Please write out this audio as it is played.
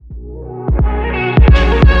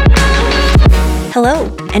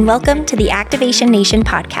Hello, and welcome to the Activation Nation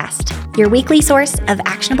podcast, your weekly source of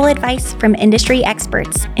actionable advice from industry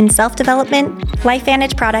experts in self-development,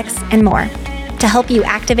 LifeVantage products, and more to help you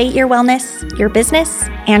activate your wellness, your business,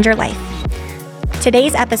 and your life.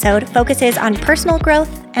 Today's episode focuses on personal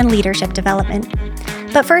growth and leadership development.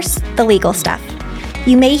 But first, the legal stuff.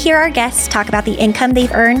 You may hear our guests talk about the income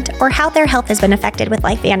they've earned or how their health has been affected with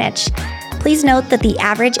LifeVantage. Please note that the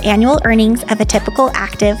average annual earnings of a typical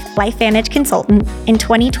active LifeVantage consultant in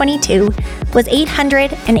 2022 was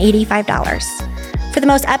 $885. For the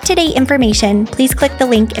most up-to-date information, please click the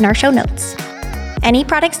link in our show notes. Any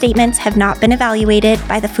product statements have not been evaluated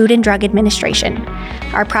by the Food and Drug Administration.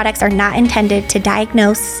 Our products are not intended to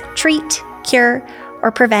diagnose, treat, cure,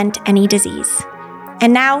 or prevent any disease.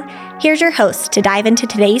 And now, here's your host to dive into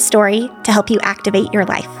today's story to help you activate your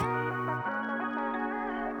life.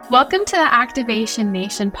 Welcome to the Activation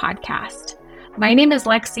Nation podcast. My name is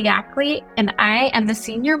Lexi Ackley, and I am the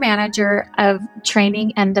Senior Manager of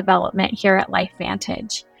Training and Development here at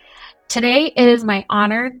LifeVantage. Today, it is my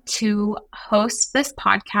honor to host this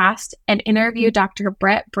podcast and interview Dr.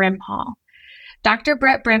 Brett Brimhall. Dr.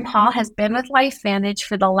 Brett Brimhall has been with LifeVantage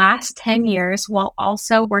for the last 10 years while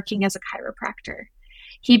also working as a chiropractor.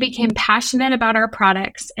 He became passionate about our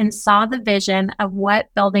products and saw the vision of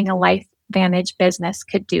what building a LifeVantage business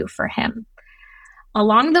could do for him.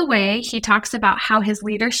 Along the way, he talks about how his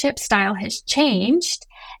leadership style has changed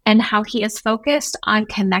and how he is focused on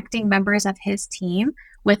connecting members of his team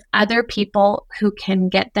with other people who can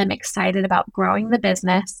get them excited about growing the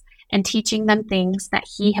business and teaching them things that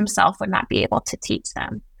he himself would not be able to teach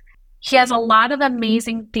them. He has a lot of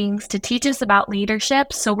amazing things to teach us about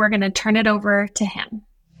leadership, so we're going to turn it over to him.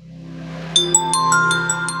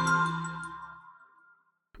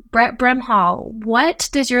 Brett Brimhall, what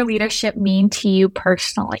does your leadership mean to you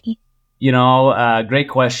personally? Great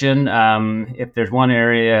question. If there's one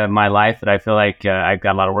area of my life that I feel like I've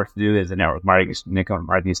got a lot of work to do is the network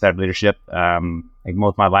marketing side of leadership. Like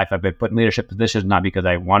most of my life, I've been put in leadership positions, not because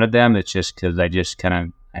I wanted them. It's just because I just kind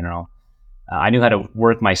of, I knew how to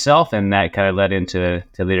work myself, and that kind of led into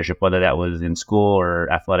leadership, whether that was in school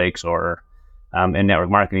or athletics or in network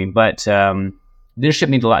marketing. But leadership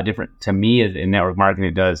means a lot different to me in network marketing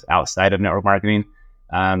than it does outside of network marketing,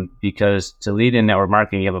 because to lead in network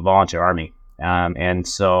marketing, you have a volunteer army. I'd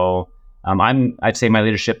say my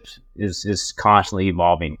leadership is constantly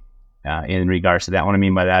evolving in regards to that. What I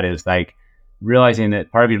mean by that is like realizing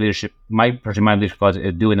that part of your leadership, my leadership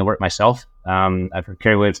is doing the work myself. I've heard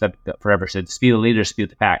Kerry Williams forever said, "Speed the leader, speed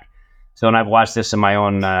the pack." So, and I've watched this in my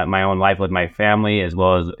own life with my family as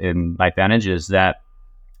well as in LifeVantage, is that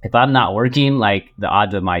if I'm not working, like the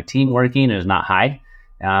odds of my team working is not high.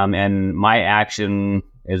 And my action,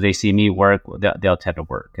 as they see me work, they'll tend to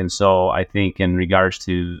work. And so I think in regards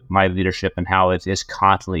to my leadership and how it is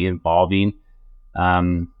constantly evolving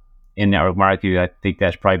in network marketing, I think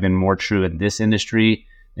that's probably been more true in this industry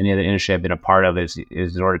than the other industry I've been a part of, is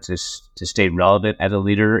in order to stay relevant as a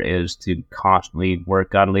leader is to constantly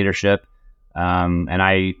work on leadership. And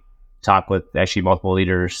I talk with actually multiple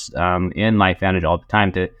leaders in LifeVantage all the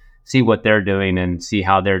time to see what they're doing and see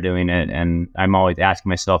how they're doing it. And I'm always asking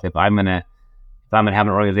myself, if I'm gonna have an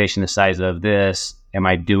organization the size of this, am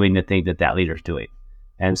I doing the thing that leader's doing?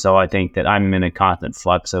 And so I think that I'm in a constant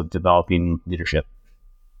flux of developing leadership.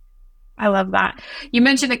 I love that. You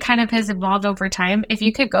mentioned it kind of has evolved over time. If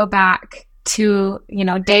you could go back to,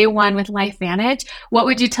 day one with LifeVantage, what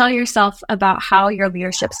would you tell yourself about how your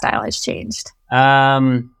leadership style has changed?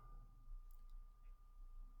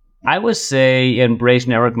 I would say embrace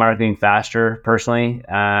network marketing faster, personally.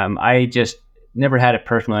 I just never had a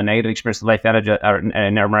personal negative experience with LifeVantage or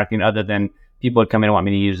network marketing, other than people would come in and want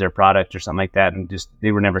me to use their product or something like that, and just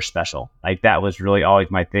they were never special. Like that was really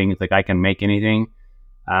always my thing. It's like I can make anything.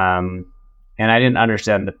 And I didn't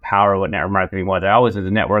understand the power of what network marketing was. I always was a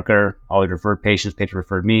networker, always referred patients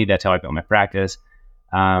referred me. That's how I built my practice.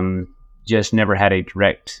 Just never had a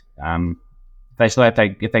direct,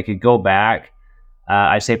 if I could go back,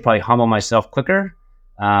 I'd say probably humble myself quicker,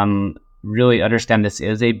 really understand this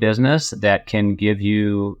is a business that can give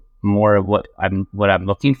you more of what I'm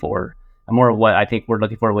looking for, and more of what I think we're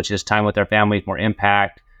looking for, which is time with our families, more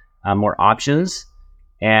impact, more options,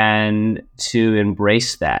 and to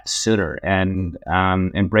embrace that sooner and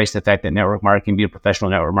embrace the fact that network marketing, be a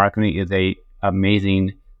professional network marketing, is a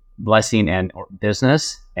amazing blessing and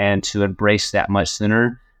business, and to embrace that much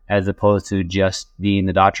sooner, as opposed to just being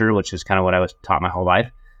the doctor, which is kind of what I was taught my whole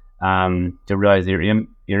life, to realize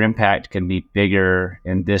your impact can be bigger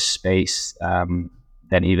in this space than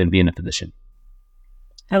even being a physician.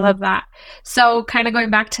 I love that. So kind of going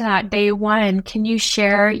back to that day one, can you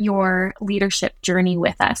share your leadership journey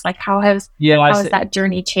with us? Like how has that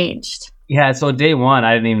journey changed? Yeah, so day one,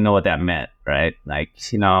 I didn't even know what that meant, right? Like,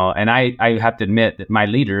 and I have to admit that my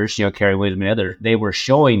leaders, Carrie Williams and others, they were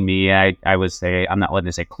showing me, I would say, I'm not letting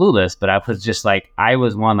to say clueless, but I was just like, I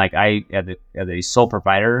was one, like as a sole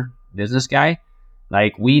provider business guy,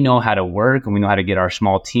 like we know how to work and we know how to get our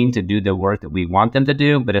small team to do the work that we want them to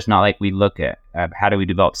do, but it's not like we look at how do we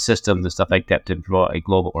develop systems and stuff like that to grow a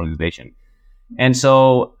global organization. And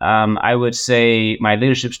so I would say my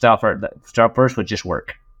leadership style first would just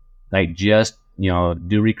work. Like just,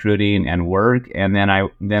 do recruiting and work. And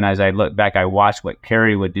then as I look back, I watched what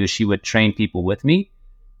Carrie would do. She would train people with me.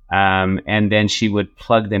 And then she would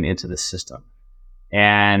plug them into the system.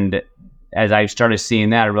 And as I started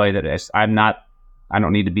seeing that, I realized that I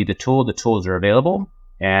don't need to be the tool. The tools are available.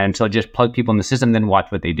 And so just plug people in the system, then watch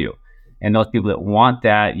what they do. And those people that want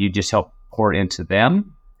that, you just help pour into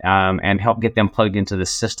them and help get them plugged into the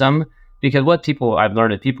system. Because what I've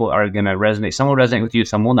learned is people are going to resonate. Some will resonate with you,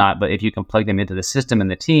 some will not. But if you can plug them into the system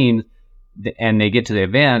and the team and they get to the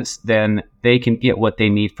events, then they can get what they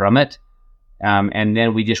need from it. And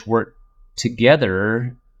then we just work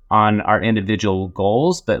together on our individual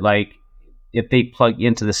goals. But like if they plug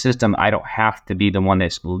into the system, I don't have to be the one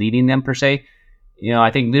that's leading them per se.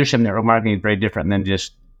 I think leadership network marketing is very different than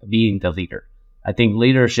just being the leader. I think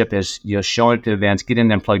leadership is showing up to events, getting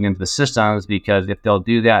them plugged into the systems, because if they'll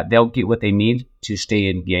do that, they'll get what they need to stay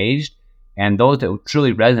engaged. And those that will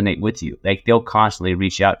truly resonate with you, like they'll constantly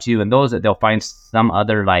reach out to you. And those that they'll find some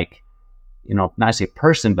other not say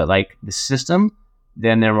person, but like the system,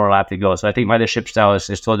 then they're more apt to go. So I think my leadership style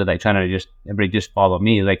is told that like trying to everybody just follow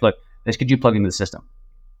me. Like, look, let's get you plugged into the system.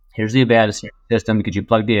 Here's the event system to get you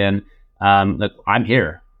plugged in. Look, I'm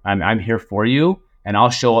here. I'm here for you. And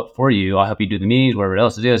I'll show up for you. I'll help you do the meetings, whatever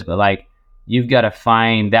else it is. But like, you've got to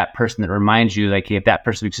find that person that reminds you, like, hey, if that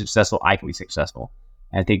person is successful, I can be successful.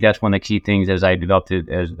 And I think that's one of the key things as I developed it,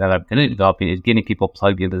 as I've been developing, is getting people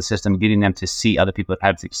plugged into the system, getting them to see other people that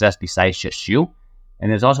have success besides just you.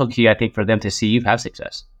 And it's also key, I think, for them to see you have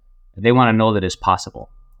success. They want to know that it's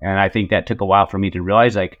possible. And I think that took a while for me to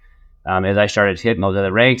realize, like, as I started hitting those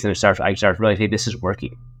other ranks, and I started to realize, hey, this is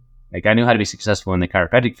working. Like I knew how to be successful in the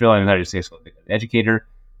chiropractic field. I knew how to be successful as an educator,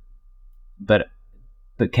 but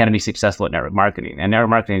can I be successful at network marketing? And network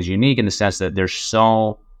marketing is unique in the sense that there's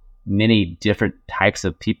so many different types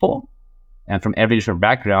of people, and from every different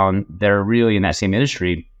background, they're really in that same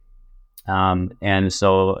industry. And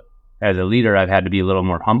so as a leader, I've had to be a little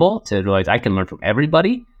more humble to realize I can learn from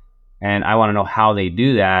everybody, and I want to know how they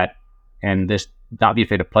do that, and just not be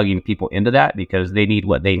afraid of plugging people into that because they need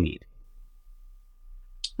what they need.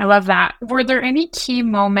 I love that. Were there any key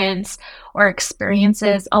moments or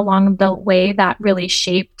experiences along the way that really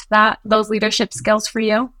shaped those leadership skills for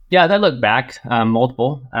you? Yeah, I look back,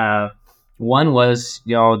 multiple. One was,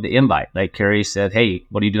 the invite. Like Carrie said, hey,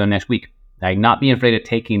 what are you doing next week? Like not being afraid of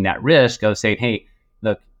taking that risk of saying, hey,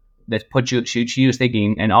 look, let's put you, she was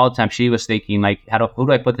thinking, and all the time she was thinking, like, who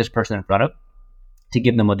do I put this person in front of to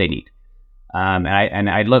give them what they need? And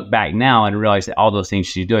I look back now and realize that all those things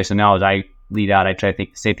she's doing. So now as I lead out, I try to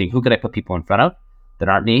think the same thing. Who could I put people in front of that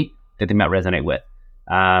aren't me, that they might resonate with?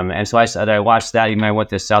 And so I watched that. Even I went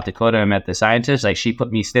to South Dakota and met the scientist. Like she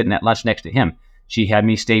put me sitting at lunch next to him. She had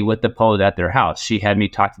me stay with the pose at their house. She had me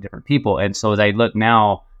talk to different people. And so as I look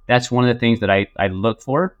now, that's one of the things that I look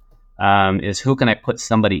for is who can I put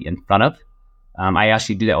somebody in front of? I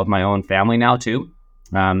actually do that with my own family now too.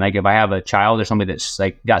 Like if I have a child or somebody that's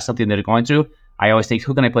like got something that they're going through, I always think,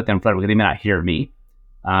 who can I put them in front of? Because they may not hear me.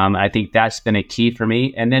 I think that's been a key for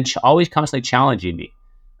me. And then always constantly challenging me.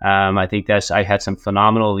 I think I had some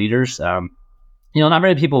phenomenal leaders. Not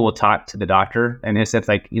many people will talk to the doctor and in a sense,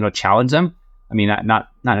 like, challenge them. I mean, not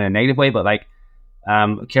in a negative way, but like,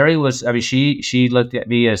 Carrie was, I mean, she looked at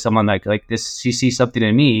me as someone like this, she sees something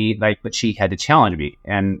in me, like, but she had to challenge me.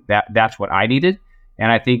 And that's what I needed.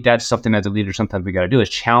 And I think that's something as a leader, sometimes we got to do is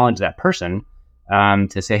challenge that person,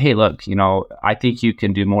 to say, hey, look, I think you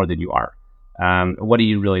can do more than you are. What do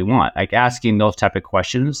you really want? Like asking those type of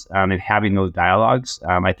questions, and having those dialogues,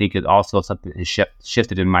 I think is also something that has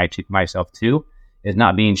shifted in myself too, is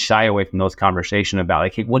not being shy away from those conversations about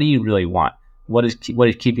like, hey, what do you really want? What is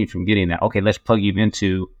keeping you from getting that? Okay, let's plug you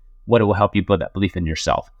into what will help you build that belief in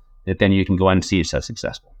yourself, that then you can go on and see yourself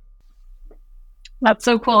successful. That's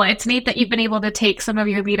so cool. It's neat that you've been able to take some of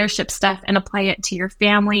your leadership stuff and apply it to your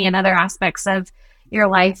family and other aspects of your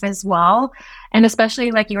life as well. And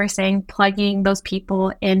especially like you were saying, plugging those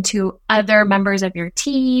people into other members of your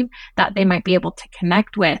team that they might be able to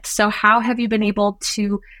connect with. So how have you been able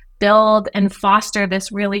to build and foster this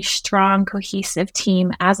really strong, cohesive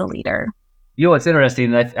team as a leader? It's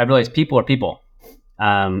interesting. I realized people are people.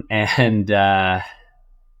 And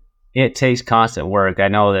it takes constant work. I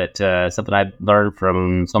know that something I've learned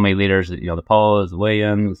from so many leaders, the Pauls, the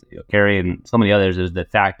Williams, Carrie, and so many others, is the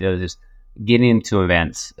fact of just getting to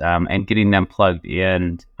events and getting them plugged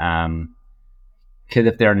in. Because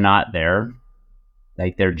if they're not there,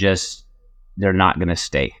 like they're not going to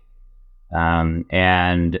stay.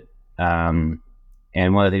 And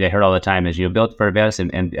one of the things I heard all the time is build for events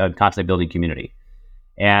and constantly building community.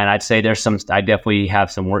 And I'd say I definitely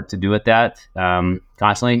have some work to do with that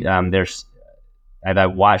constantly.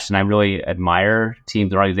 I've watched and I really admire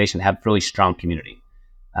teams and organizations that have really strong community.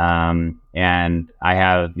 And I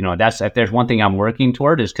have, if there's one thing I'm working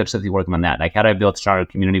toward is consistently working on that. Like, how do I build stronger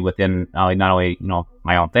community within not only,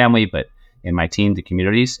 my own family, but in my teams and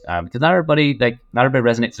communities? Because not everybody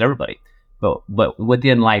resonates with everybody. But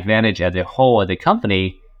within LifeVantage as a whole, as a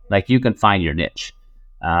company, like, you can find your niche.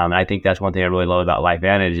 And I think that's one thing I really love about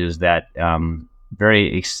LifeVantage is that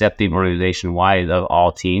very accepting organization-wide of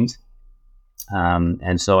all teams.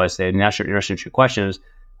 And so I say, in answer to your questions,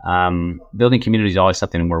 building community is always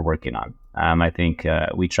something we're working on. I think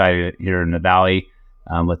we try here in the Valley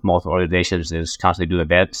with multiple organizations is constantly do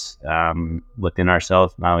events within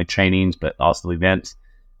ourselves, not only trainings, but also events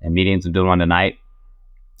and meetings and doing one tonight.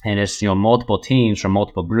 And it's, multiple teams from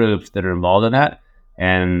multiple groups that are involved in that.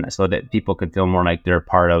 And so that people can feel more like they're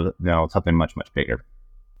part of something much, much bigger.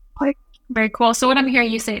 Very cool. So what I'm hearing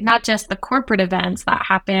you say, not just the corporate events that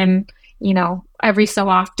happen, every so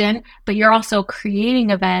often, but you're also creating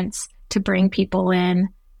events to bring people in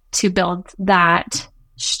to build that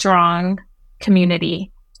strong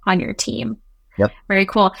community on your team. Yep. Very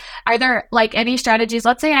cool. Are there any strategies?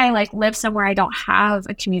 Let's say I live somewhere I don't have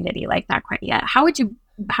a community like that quite yet. How would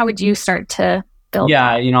you start to build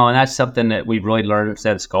that? And that's something that we've really learned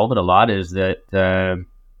since COVID a lot is that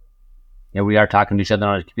we are talking to each other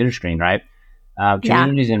on a computer screen, right?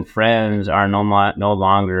 Communities and friends are no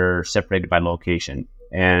longer separated by location.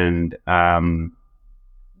 And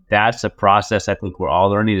that's a process I think we're all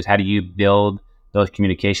learning is how do you build those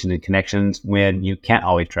communications and connections when you can't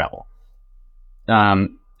always travel.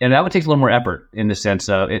 And that would take a little more effort in the sense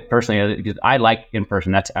of it personally, because I like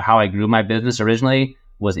in-person. That's how I grew my business originally,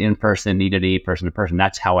 was in-person, needed to be person-to-person.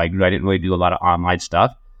 That's how I grew. I didn't really do a lot of online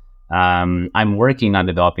stuff. I'm working on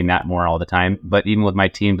developing that more all the time. But even with my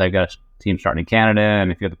teams, I've got a team starting in Canada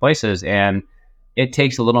and a few other places, and it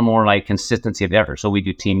takes a little more consistency of effort. So we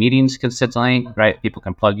do team meetings consistently, right? People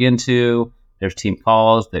can plug into. There's team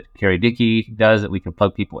calls that Carrie Dickey does that we can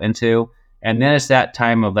plug people into. And then it's that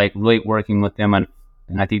time of really working with them on,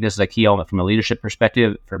 and I think this is a key element from a leadership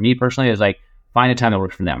perspective for me personally, is find a time that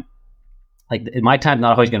works for them. My time's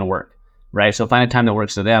not always going to work, right? So find a time that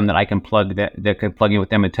works for them that I can plug in with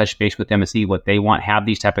them and touch base with them and see what they want, have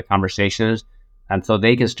these type of conversations. And so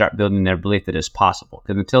they can start building their belief that it's possible.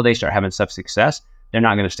 Because until they start having some success, they're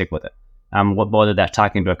not going to stick with it. Whether that's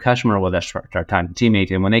talking to a customer, whether that's start talking to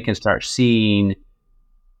teammates, and when they can start seeing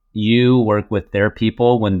you work with their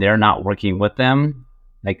people when they're not working with them,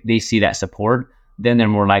 they see that support, then they're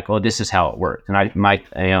more like, oh, this is how it works. And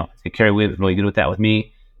Carrie was really good with that with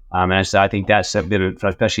me. And so I think that's a bit of,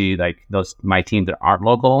 especially my teams that aren't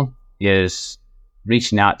local, is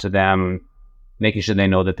reaching out to them, making sure they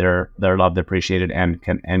know that they're loved, appreciated, and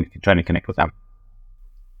trying to connect with them.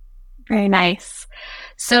 Very nice.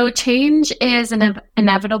 So change is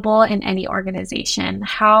inevitable in any organization.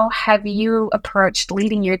 How have you approached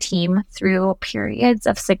leading your team through periods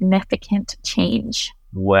of significant change?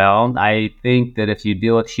 Well, I think that if you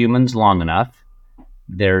deal with humans long enough,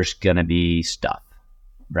 there's going to be stuff,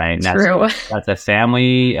 right? And True. That's a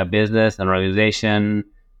family, a business, an organization,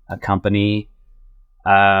 a company.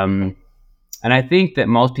 And I think that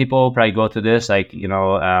most people probably go through this. I've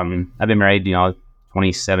been married,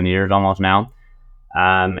 27 years almost now.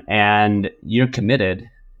 And you're committed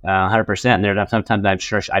 100%. And there sometimes I'm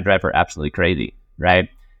sure I drive her absolutely crazy, right?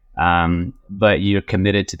 But you're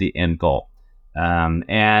committed to the end goal.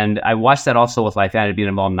 And I watched that also with LifeVantage being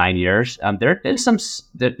involved 9 years. There's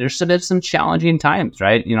been some challenging times,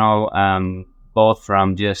 right? Both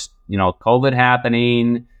from just, COVID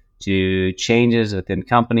happening to changes within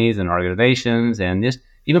companies and organizations and just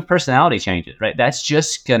even personality changes, right? That's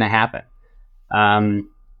just going to happen.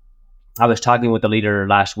 I was talking with the leader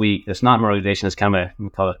last week. It's not an organization. It's kind of we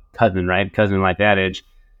call it cousin, right? Cousin LifeVantage.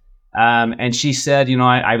 And she said,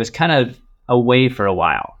 I was kind of away for a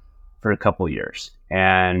while, for a couple of years.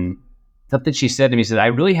 And something she said to me, I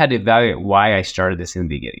really had to evaluate why I started this in the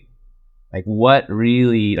beginning. Why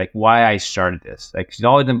I started this. She's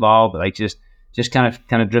always involved, but just kind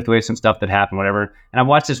of drift away some stuff that happened, whatever. And I've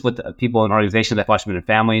watched this with people in organizations. I've watched them in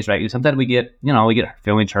families, right? Sometimes we get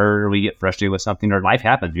feelings hurt, or we get frustrated with something, or life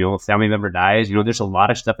happens. A family member dies. There's a lot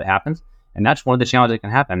of stuff that happens, and that's one of the challenges that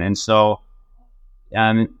can happen. And so,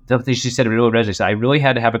 something she said really resonated. So I really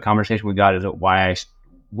had to have a conversation with God as to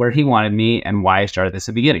where He wanted me and why I started this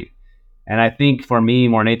at the beginning. And I think for me,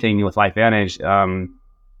 more than anything with LifeVantage,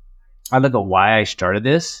 I look at why I started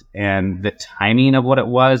this and the timing of what it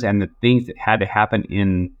was and the things that had to happen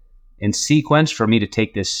in sequence for me to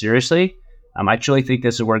take this seriously. I truly think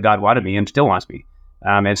this is where God wanted me and still wants me.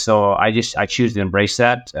 And so I choose to embrace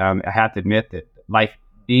that. I have to admit that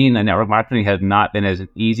being a network marketing has not been as an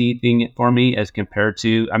easy thing for me as compared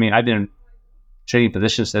to, I've been in trading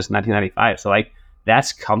positions since 1995. So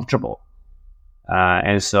that's comfortable.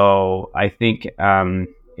 And so I think,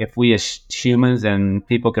 if we as humans and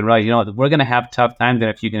people can realize, we're going to have tough times, and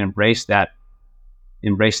if you can embrace that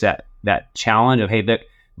challenge of, hey, look,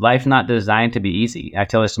 life's not designed to be easy. I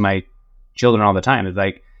tell this to my children all the time.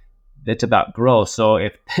 It's about growth. So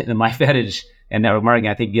if LifeVantage and network marketing,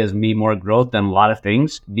 I think, gives me more growth than a lot of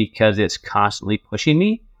things because it's constantly pushing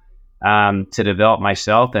me to develop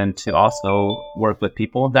myself and to also work with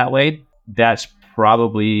people that way. That's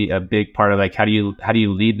probably a big part of how do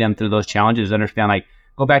you lead them through those challenges? Understand,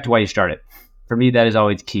 go back to why you started. For me, that is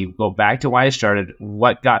always key. Go back to why I started,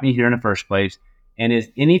 what got me here in the first place, and is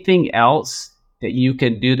anything else that you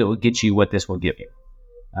can do that will get you what this will give you?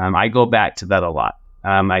 I go back to that a lot.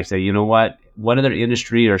 I say, what other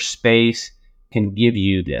industry or space can give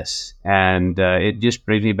you this? And it just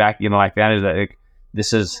brings me back, like that is that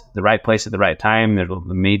this is the right place at the right time. There's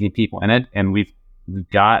amazing people in it, and we've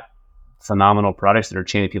got phenomenal products that are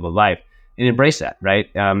changing people's life. And embrace that, right?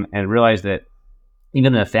 And realize that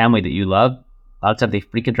even in a family that you love, a lot of times they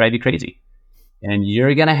freaking drive you crazy. And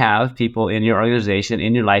you're going to have people in your organization,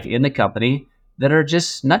 in your life, in the company that are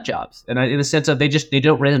just nut jobs. And in the sense of they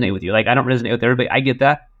don't resonate with you. I don't resonate with everybody. I get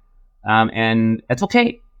that. And that's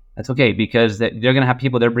okay. That's okay, because they're going to have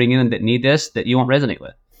people they're bringing in that need this, that you won't resonate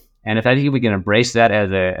with. And if I think we can embrace that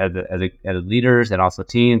as leaders and also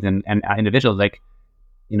teams and individuals,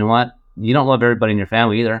 you know what? You don't love everybody in your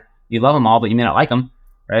family either. You love them all, but you may not like them,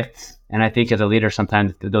 right? And I think as a leader,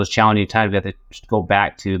 sometimes those challenging times, we have to go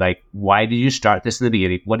back to why did you start this in the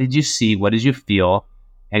beginning? What did you see? What did you feel?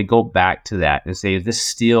 And go back to that and say, is this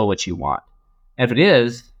still what you want? And if it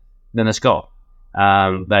is, then let's go.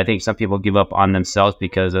 But I think some people give up on themselves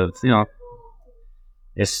because of,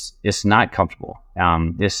 it's not comfortable.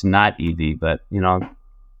 It's not easy, but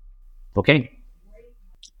okay.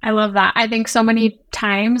 I love that. I think so many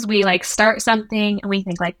times we start something and we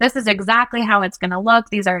think this is exactly how it's going to look.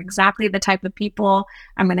 These are exactly the type of people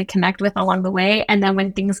I'm going to connect with along the way. And then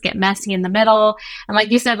when things get messy in the middle, and like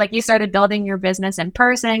you said, you started building your business in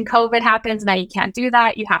person, COVID happens, now you can't do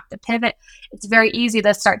that. You have to pivot. It's very easy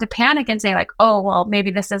to start to panic and say oh, well, maybe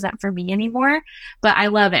this isn't for me anymore. But I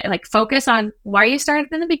love it. Focus on why you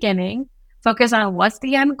started in the beginning, focus on what's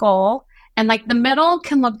the end goal. And the middle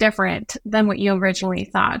can look different than what you originally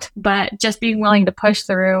thought, but just being willing to push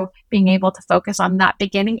through, being able to focus on that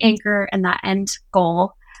beginning anchor and that end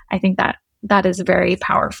goal, I think that is very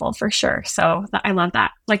powerful for sure. So I love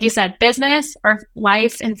that. Like you said, business or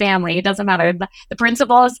life and family, it doesn't matter. The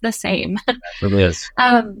principle is the same. It really is.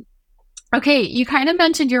 Okay, you kind of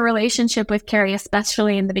mentioned your relationship with Carrie,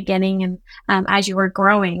 especially in the beginning and as you were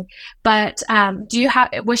growing. But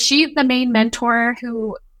was she the main mentor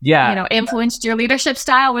who influenced your leadership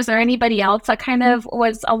style? Was there anybody else that kind of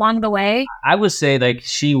was along the way? I would say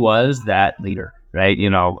she was that leader, right?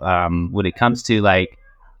 When it comes to I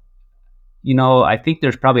think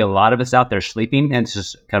there's probably a lot of us out there sleeping, and it's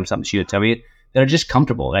just kind of something she would tell me, that are just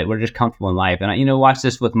comfortable, right? We're just comfortable in life. And I watch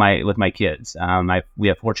this with my kids. We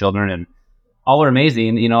have 4 children, and all are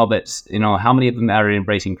amazing, but how many of them are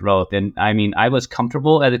embracing growth? And I was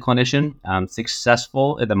comfortable as a clinician,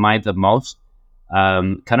 successful in the minds of most.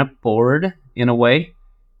 Kind of bored in a way,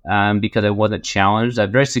 because I wasn't challenged.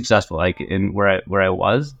 I'm very successful, in where I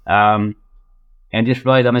was, and just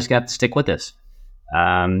realized I'm just gonna have to stick with this.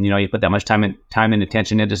 You put that much time and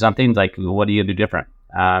attention into something, what do you do different?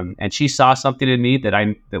 And she saw something in me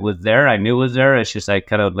that was there. I knew it was there. It's just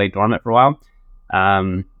kind of lay dormant for a while.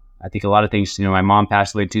 I think a lot of things. My mom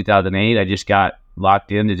passed away in 2008. I just got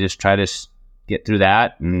locked in to just try to get through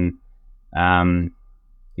that, and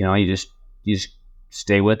you just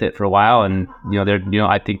stay with it for a while, and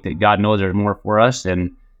I think that God knows there's more for us,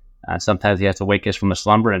 and sometimes He has to wake us from a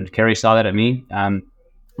slumber. And Carrie saw that at me,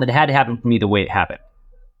 but it had to happen for me the way it happened,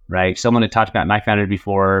 right? Someone had talked about LifeVantage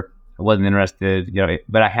before. I wasn't interested,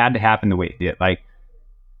 but it had to happen the way it did.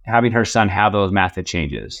 having her son have those massive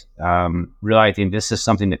changes, realizing this is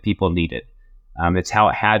something that people needed. It's how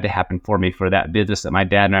it had to happen for me, for that business that my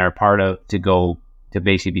dad and I are part of to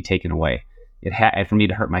basically be taken away. It had for me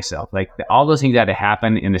to hurt myself. Like all those things had to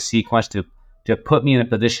happen in the sequence to put me in a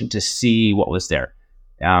position to see what was there.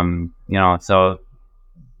 So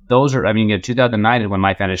those are, in 2009 is when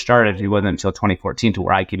Life Vantage started. It wasn't until 2014 to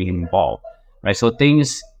where I could be involved, right? So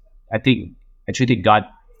things, I truly think God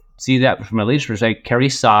sees that from a leadership perspective. Carrie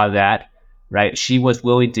saw that, right? She was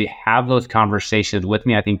willing to have those conversations with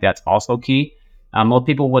me. I think that's also key. Most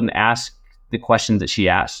people wouldn't ask the questions that she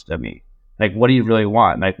asked of me. Like, what do you really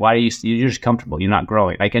want? Like, why are you're just comfortable? You're not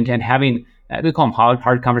growing. Like, and having, we call them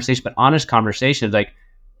hard conversations, but honest conversations. Like,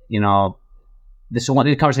 this is one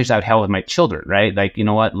of the conversations I would have with my children, right? Like, you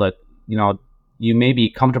know what, look, you may be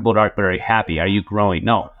comfortable but very happy. Are you growing?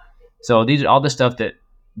 No. So these are all the stuff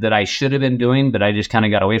that I should have been doing, but I just kind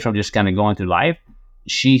of got away from, just kind of going through life.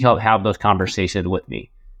 She helped have those conversations with me.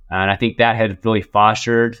 And I think that has really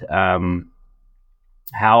fostered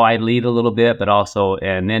how I lead a little bit, but also,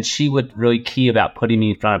 and then she would really key about putting me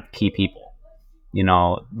in front of key people,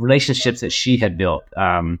 relationships that she had built.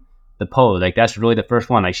 The pose, like that's really the first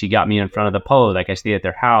one. Like she got me in front of the pose, like I stayed at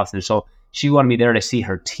their house. And so she wanted me there to see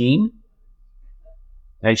her team.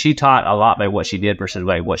 And she taught a lot by what she did versus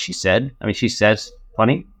by what she said. She says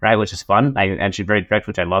plenty, right? Which is fun. And she's very direct,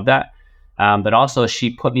 which I love that. But also she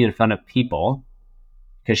put me in front of people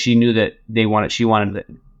because she knew that she wanted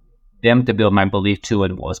them to build my belief too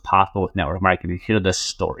in what was possible with network marketing, hear the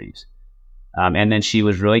stories. And then she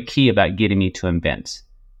was really key about getting me to events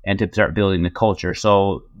and to start building the culture.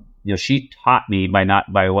 So, she taught me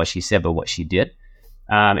not by what she said, but what she did.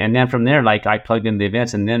 And then from there, like I plugged into the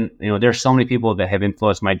events, and then, there's so many people that have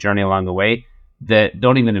influenced my journey along the way that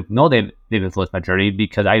don't even know they've influenced my journey,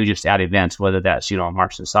 because I was just at events, whether that's,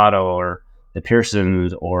 Mark Sensato or the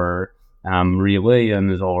Pearsons or Maria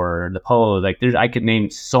Williams or the Pose. Like I could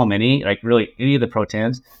name so many, like really any of the Pro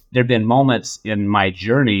 10s. There've been moments in my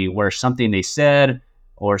journey where something they said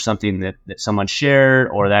or something that someone shared,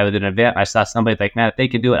 or that was an event, I saw somebody like, man, if they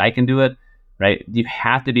can do it, I can do it, right? You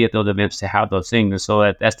have to be at those events to have those things. And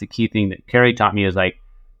so that's the key thing that Carrie taught me, is like,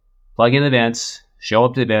 plug in events, show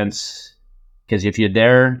up to events, because if you're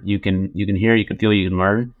there, you can hear, you can feel, you can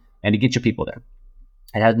learn, and to get your people there.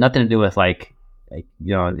 It has nothing to do with it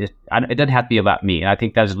doesn't have to be about me. And I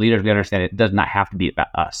think as leaders, we understand it does not have to be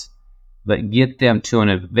about us, but get them to an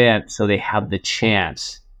event so they have the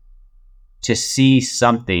chance to see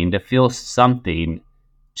something, to feel something,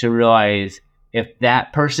 to realize if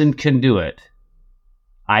that person can do it,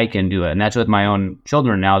 I can do it. And that's with my own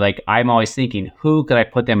children now. Like I'm always thinking, who could I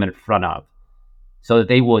put them in front of so that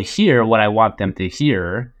they will hear what I want them to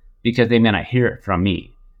hear, because they may not hear it from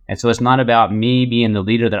me. And so it's not about me being the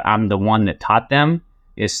leader, that I'm the one that taught them.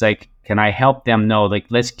 It's like, can I help them know, like,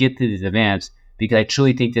 let's get to these events, because I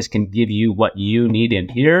truly think this can give you what you need in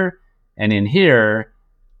here and in here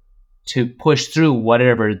to push through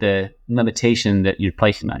whatever the limitation that you're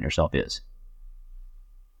placing on yourself is.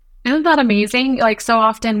 Isn't that amazing? Like so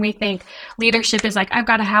often we think leadership is like, I've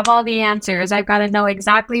got to have all the answers. I've got to know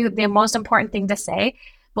exactly the most important thing to say.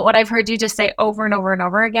 But what I've heard you just say over and over and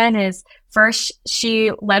over again is, first,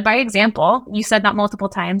 she led by example. You said that multiple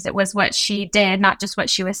times. It was what she did, not just what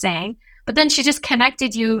she was saying. But then she just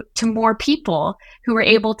connected you to more people who were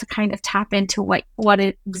able to kind of tap into what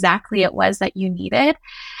exactly it was that you needed.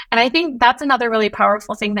 And I think that's another really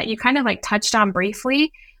powerful thing that you kind of like touched on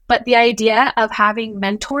briefly. But the idea of having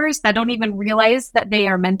mentors that don't even realize that they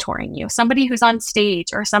are mentoring you, somebody who's on stage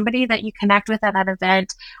or somebody that you connect with at an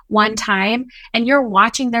event one time, and you're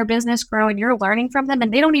watching their business grow and you're learning from them,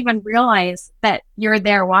 and they don't even realize that you're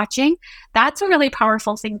there watching. That's a really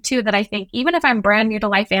powerful thing too, that I think, even if I'm brand new to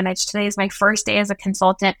Life Vantage, today is my first day as a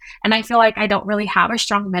consultant, and I feel like I don't really have a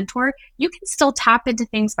strong mentor, you can still tap into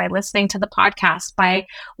things by listening to the podcast, by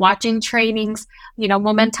watching trainings,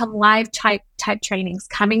 Momentum Live type trainings,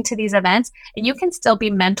 coming to these events, and you can still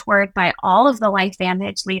be mentored by all of the Life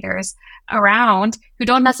Vantage leaders around who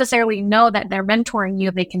don't necessarily know that they're mentoring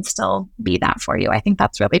you. They can still be that for you. I think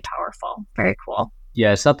that's really powerful. Very cool.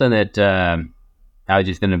 Yeah, something that I was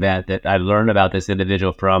just in an event that I learned about this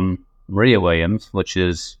individual from Maria Williams, which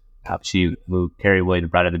is who Carrie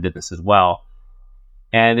Williams brought into business as well.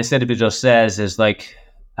 And this individual says is like,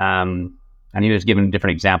 and he was giving a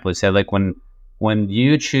different example. He said, like, when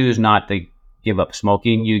you choose not to give up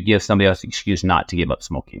smoking, you give somebody else an excuse not to give up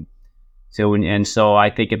smoking. So I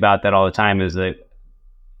think about that all the time, is that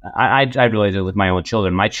I realize it with my own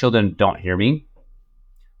children. My children don't hear me,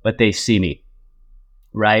 but they see me,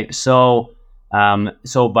 right? So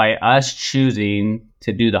by us choosing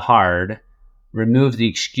to do the hard, removes the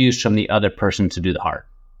excuse from the other person to do the hard.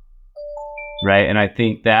 Right. And I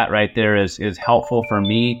think that right there is helpful for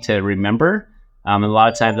me to remember. A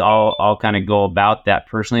lot of times I'll kind of go about that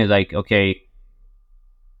personally, like, okay,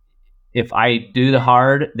 if I do the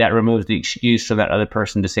hard, that removes the excuse for that other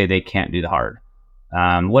person to say they can't do the hard,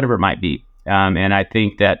 whatever it might be. And I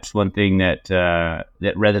think that's one thing that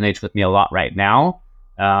resonates with me a lot right now,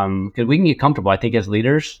 because we can get comfortable. I think as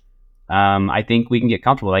leaders, I think we can get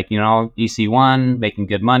comfortable. Like, EC1, making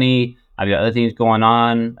good money. I've got other things going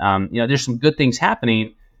on. There's some good things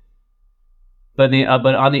happening, but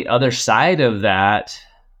on the other side of that,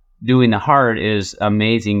 doing the hard is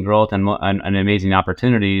amazing growth and amazing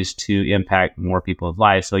opportunities to impact more people's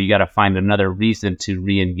lives. So you got to find another reason to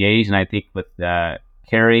re-engage. And I think with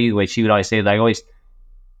Carrie, the way she would always say,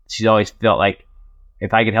 she's always felt like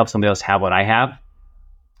if I could help somebody else have what I have.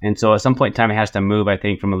 And so at some point in time, it has to move, I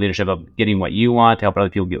think, from a leadership of getting what you want to help other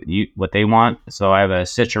people get what they want. So I have a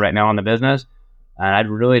sister right now in the business, and I'd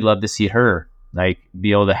really love to see her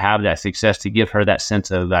be able to have that success, to give her that sense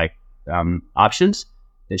of options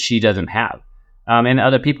that she doesn't have. And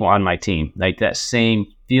other people on my team, that same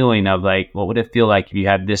feeling of what would it feel like if you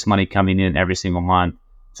had this money coming in every single month?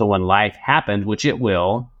 So when life happens, which it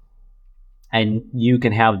will, and you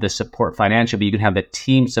can have the support financially, but you can have the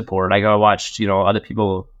team support. I watched, other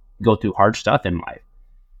people go through hard stuff in life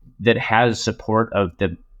that has support of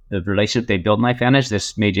the relationship they build in LifeVantage.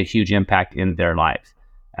 This made a huge impact in their life.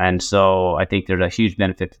 And so I think there's a huge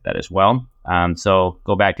benefit to that as well. So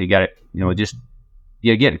go back to, you got to,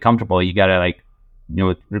 you get comfortable. You got to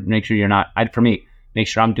make sure you're not, for me, make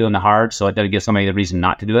sure I'm doing the hard so it doesn't give somebody the reason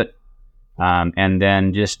not to do it. And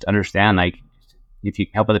then just understand, if you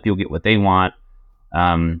help other people get what they want,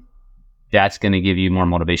 that's going to give you more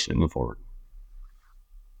motivation to move forward.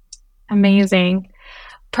 Amazing.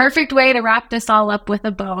 Perfect way to wrap this all up with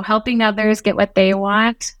a bow. Helping others get what they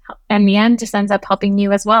want, and the end just ends up helping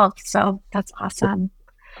you as well. So that's awesome.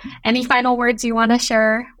 Any final words you want to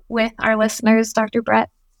share with our listeners, Dr. Brett?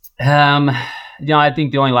 I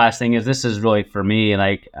think the only last thing is, this is really for me.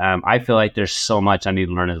 I feel like there's so much I need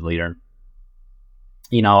to learn as a leader.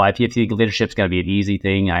 If you think leadership's going to be an easy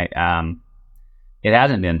thing, it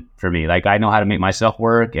hasn't been for me. I know how to make myself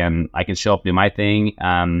work, and I can show up, do my thing.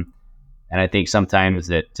 And I think sometimes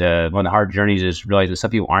that one of the hard journeys is realizing that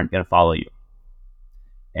some people aren't going to follow you.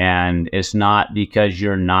 And it's not because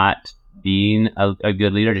you're not being a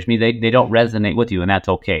good leader, just means they don't resonate with you, and that's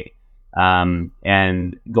okay.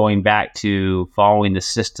 And going back to following the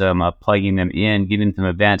system of plugging them in, getting them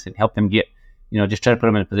events, and help them get, just try to put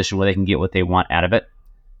them in a position where they can get what they want out of it.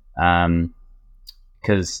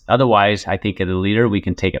 Because otherwise, I think as a leader, we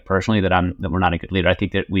can take it personally that we're not a good leader. I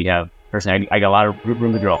think that we have, personally, I got a lot of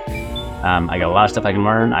room to grow. I got a lot of stuff I can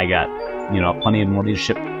learn. I got, plenty of more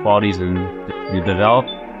leadership qualities to develop.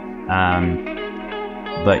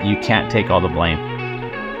 But you can't take all the blame.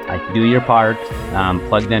 Do your part,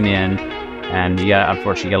 plug them in, and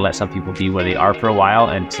unfortunately, you got to let some people be where they are for a while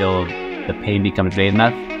until the pain becomes bad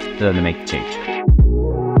enough for them to make the change.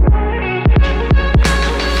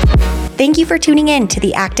 Thank you for tuning in to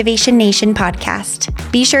the Activation Nation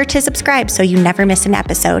podcast. Be sure to subscribe so you never miss an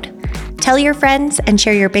episode. Tell your friends and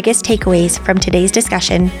share your biggest takeaways from today's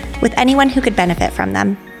discussion with anyone who could benefit from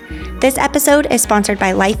them. This episode is sponsored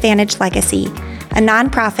by LifeVantage Legacy, a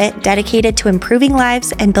nonprofit dedicated to improving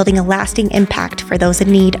lives and building a lasting impact for those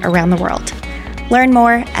in need around the world. Learn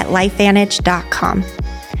more at lifevantage.com.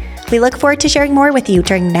 We look forward to sharing more with you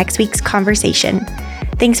during next week's conversation.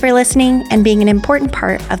 Thanks for listening and being an important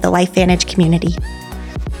part of the LifeVantage community.